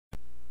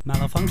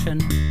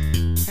Malafunction.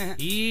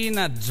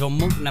 Na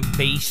jumuk na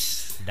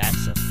bass.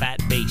 That's a fat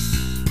bass.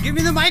 Give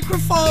me the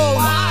microphone.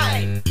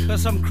 Why?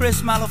 Cause I'm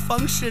Chris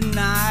Malafunction,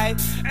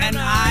 and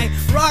I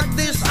rock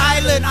this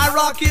island. I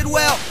rock it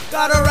well.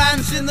 Got a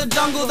ranch in the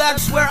jungle,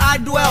 that's where I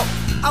dwell.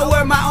 I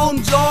wear my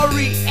own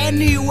jewelry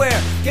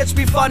anywhere. Gets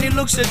me funny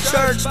looks at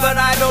church, but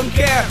I don't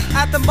care.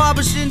 At the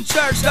Barbershin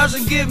church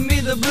doesn't give me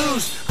the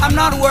blues. I'm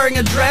not wearing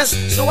a dress,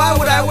 so why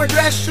would I wear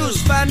dress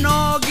shoes?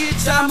 Panogi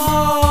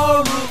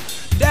tamoru.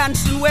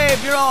 Dance and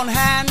wave your own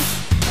hands.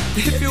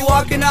 If you're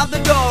walking out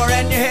the door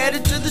and you're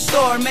headed to the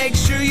store, make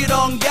sure you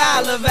don't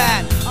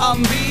gallivant.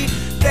 B,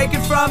 take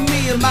it from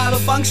me, a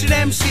Malafunction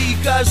MC,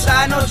 cause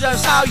I know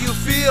just how you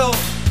feel.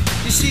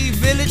 You see,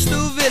 village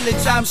to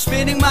village, I'm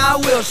spinning my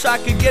wheel so I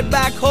can get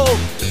back home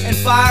and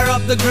fire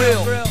up the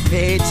grill.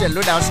 Hey,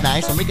 chill, down's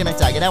nice. I'm making a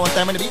tag. Get that one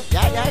time on the beat.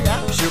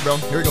 Yeah. Sure, bro.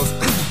 Here it goes.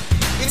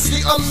 It's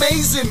the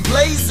amazing,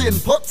 blazing,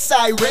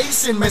 Putsai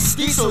racing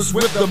mestizos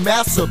with the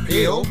mass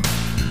appeal.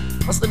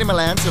 What's the name of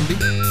land, somebody?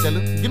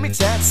 Give me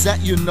chance that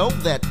you know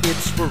that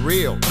it's for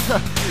real.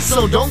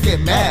 So don't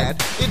get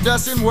mad, it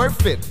doesn't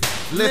worth it.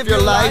 Live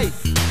your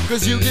life,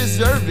 cause you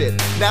deserve it.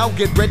 Now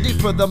get ready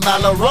for the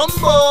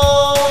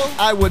Malarumble.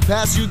 I would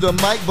pass you the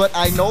mic, but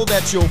I know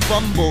that you'll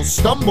fumble,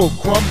 stumble,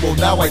 crumble.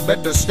 Now I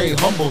better stay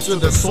humble to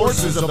the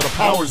sources of the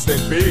powers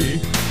that be.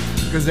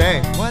 Cause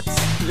hey, what?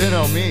 You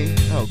know me.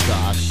 Oh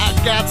gosh. I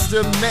got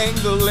to make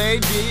the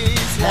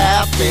ladies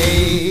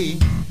happy.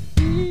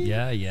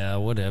 Yeah,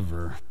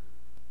 whatever.